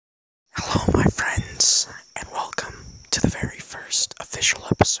friends, and welcome to the very first official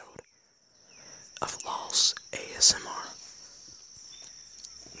episode of LOL's ASMR.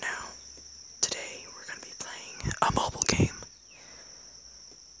 Now, today we're going to be playing a mobile game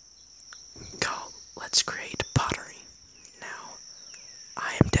called Let's Create Pottery. Now,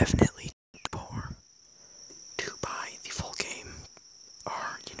 I am definitely poor to buy the full game,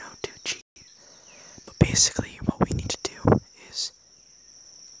 or, too cheap. But basically, what we need to do is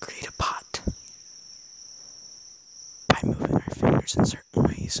create a pot by moving our fingers in certain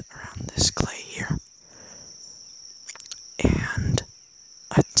ways around this clay here, and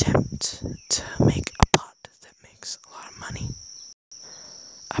attempt to make a pot that makes a lot of money.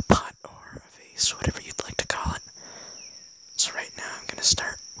 A pot or a vase, whatever you'd like to call it. So right now I'm gonna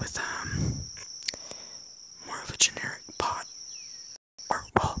start with more of a generic pot, or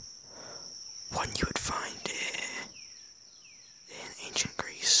well, one you would find in ancient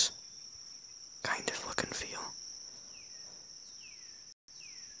Greece kind of look and feel.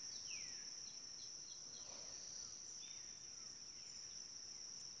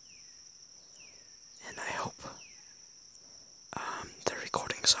 And I hope the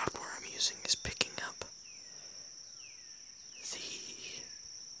recording software I'm using is picking up the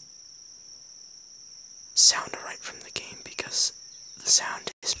sound right from the game, because the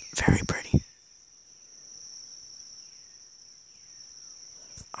sound is very pretty.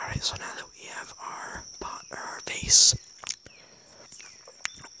 Alright, so now that we have our pot, or our vase,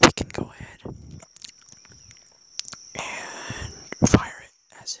 we can go ahead and fire it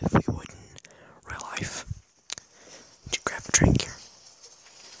as if we would in real life. Would you grab a drink here?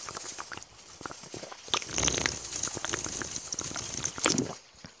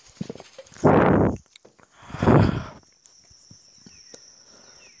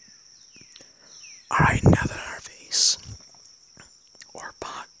 Alright, now that our vase, or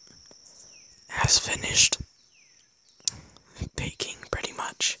pot, has finished baking pretty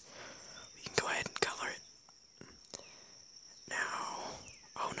much, we can go ahead and color it. Now,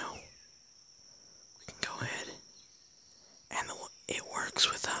 oh no, we can go ahead, and it works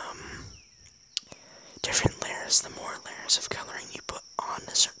with different layers. The more layers of coloring you put on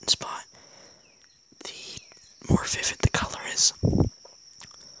a certain spot, the more vivid the color is.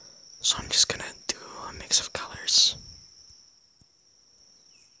 So I'm just gonna do a mix of colors.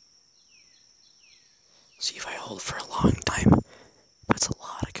 See, if I hold for a long time, that's a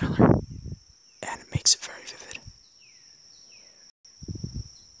lot of color, and it makes it very vivid.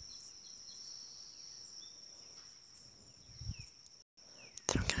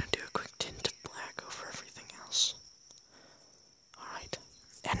 Then I'm gonna do a quick tint of black over everything else. Alright,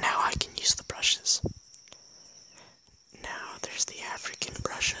 and now I can use the brushes. Now there's the African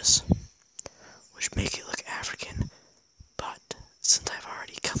brushes, which make it look African, but since I've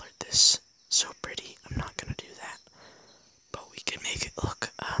already colored this so pretty, I'm not gonna do that. But we can make it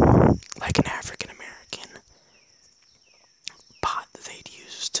look like an African American pot that they'd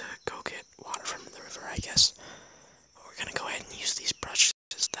use to go get water from the river, I guess. But we're gonna go ahead and use these brushes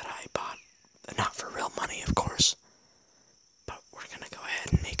that I bought, not for real money, of course, but we're gonna go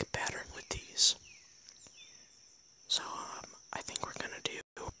ahead and make a pattern with these. So I think we're gonna do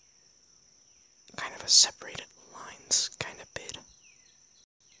kind of a separated lines kind of bit.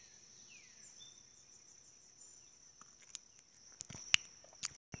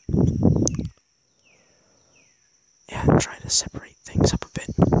 And try to separate things up a bit.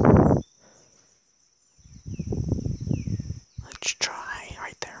 Let's try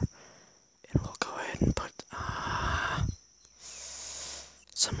right there. And we'll go ahead and put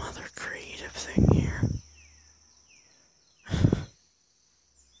some other creative thing here.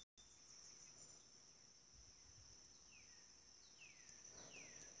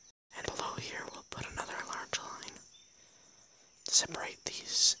 And below here we'll put another large line to separate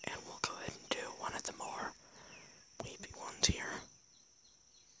these, and we'll go ahead and do one of the more wavy ones here.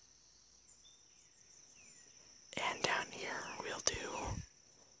 And down here we'll do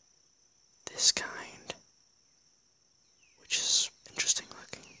this kind, which is interesting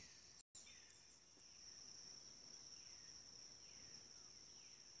looking.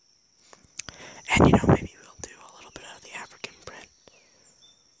 And maybe we'll do a little bit of the African print.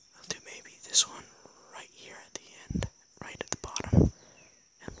 We'll do maybe this one right here at the end, right at the bottom,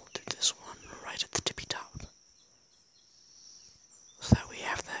 and we'll do this one right at the tippy top, so that we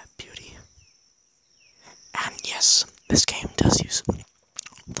have that beauty. And yes, this game does use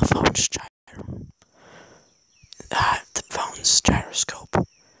the phone's gyroscope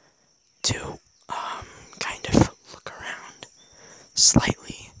to kind of look around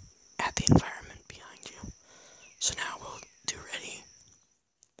slightly at the environment behind you. So now we'll do ready.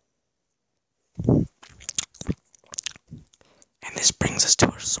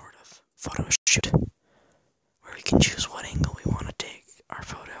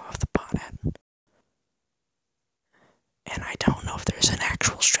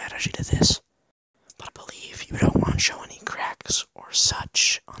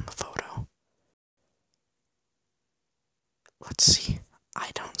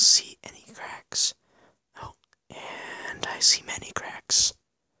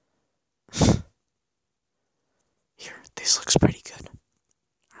 this looks pretty good.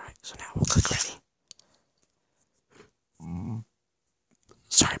 Alright, so now we'll click ready.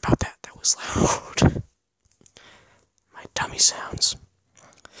 Sorry about that, that was loud. My tummy sounds.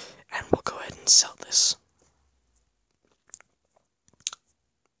 And we'll go ahead and sell this.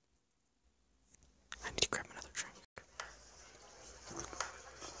 I need to grab another drink.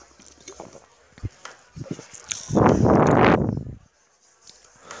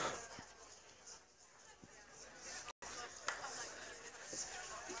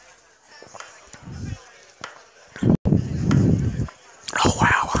 Oh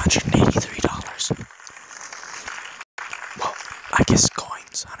wow, $183. Well, I guess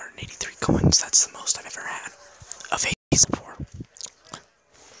coins, 183 coins, that's the most I've ever had of A's before.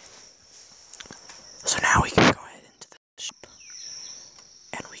 So now we can go ahead into the shop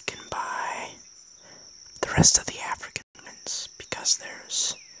and we can buy the rest of the African ones, because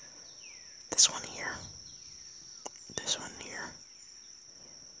there's this one here, this one here,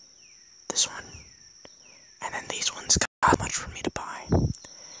 this one, and then these ones got much for me to buy.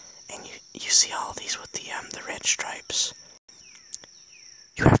 And you see all these with the red stripes.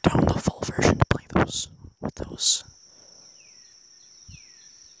 You have to own the full version to play those with those.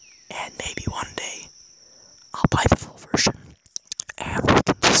 And maybe one day I'll buy the full version and we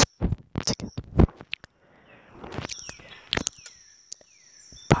can just together.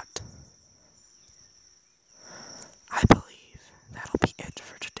 But I believe that'll be it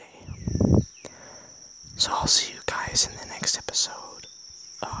for today. So I'll see you guys in the next episode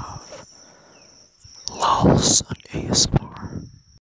of Lulz on ASMR.